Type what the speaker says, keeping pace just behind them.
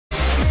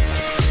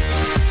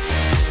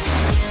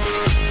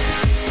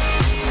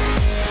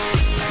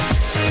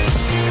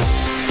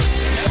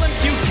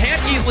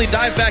immediately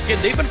dive back in.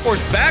 They've been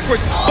forced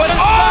backwards, but a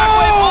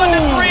shockwave on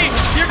to 3.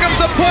 Here comes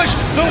the push.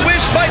 The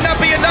wish might not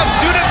be enough.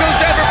 Zuna goes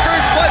down for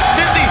first blood.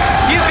 Smithy,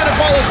 he's gonna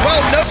fall as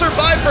well. No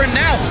survive for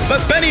now,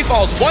 but Benny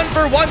falls. 1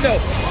 for 1 though.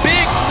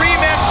 Big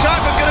 3-man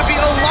shotgun gonna be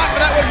a lot for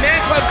that one.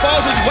 Mancloud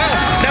falls as well.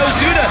 Now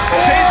Zuna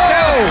chased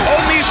down.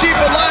 Only Sheep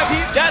alive.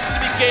 That's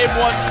gonna be game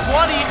 1,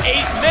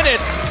 28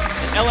 minutes.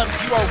 And LMQ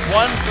are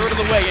 1/3 of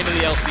the way into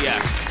the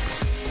LCS.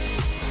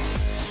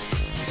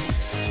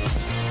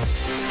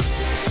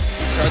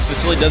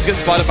 Vasily does get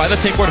spotted by the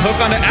pinkboard. Hook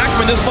onto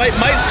Ackerman. This fight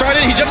might start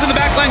it. He jumps in the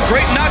back line.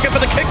 Great knockup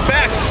for the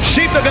kickback.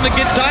 Sheep are going to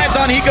get dived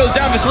on. He goes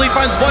down. Vasily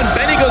finds one.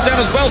 Benny goes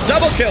down as well.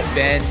 Double kill.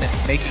 Ben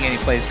making any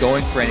plays,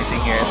 going for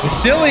anything here.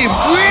 Vasily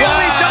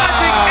really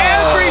dodging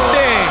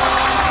everything.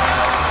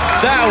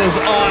 That was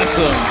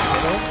awesome.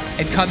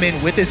 And come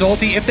in with his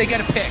ulti if they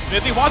get a pick.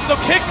 Smithy wants to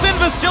kicks in.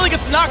 Vasily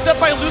gets knocked up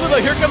by Lulu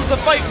though. Here comes the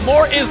fight.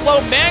 More is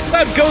low.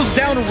 Mancloud goes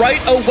down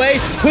right away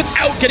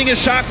without getting a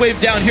shockwave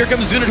down. Here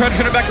comes Zuna trying to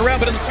turn it back around,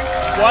 but in the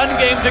 1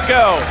 game to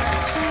go,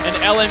 and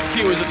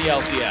LMQ is in the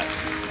LCS.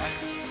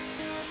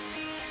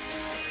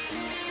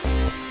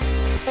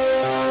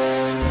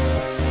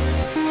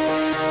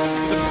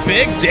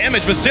 Big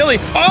damage. Vasily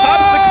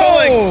pops the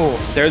calling.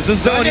 There's the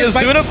zone. He has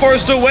Zuna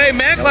forced away.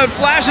 Mancloud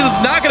flashes.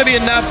 It's not going to be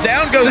enough.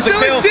 Down goes the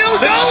kill.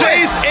 The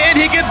chase, and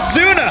he gets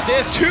Zuna.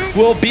 This too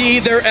will be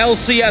their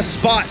LCS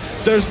spot.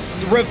 There's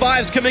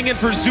revives coming in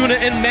for Zuna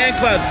and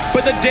Mancloud,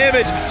 but the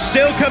damage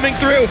still coming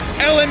through.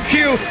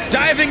 LMQ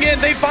diving in.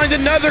 They find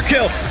another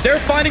kill. They're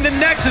finding the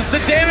Nexus. The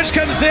damage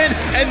comes in,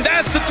 and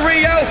that's the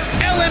 3-0.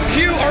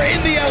 LMQ are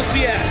in the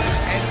LCS.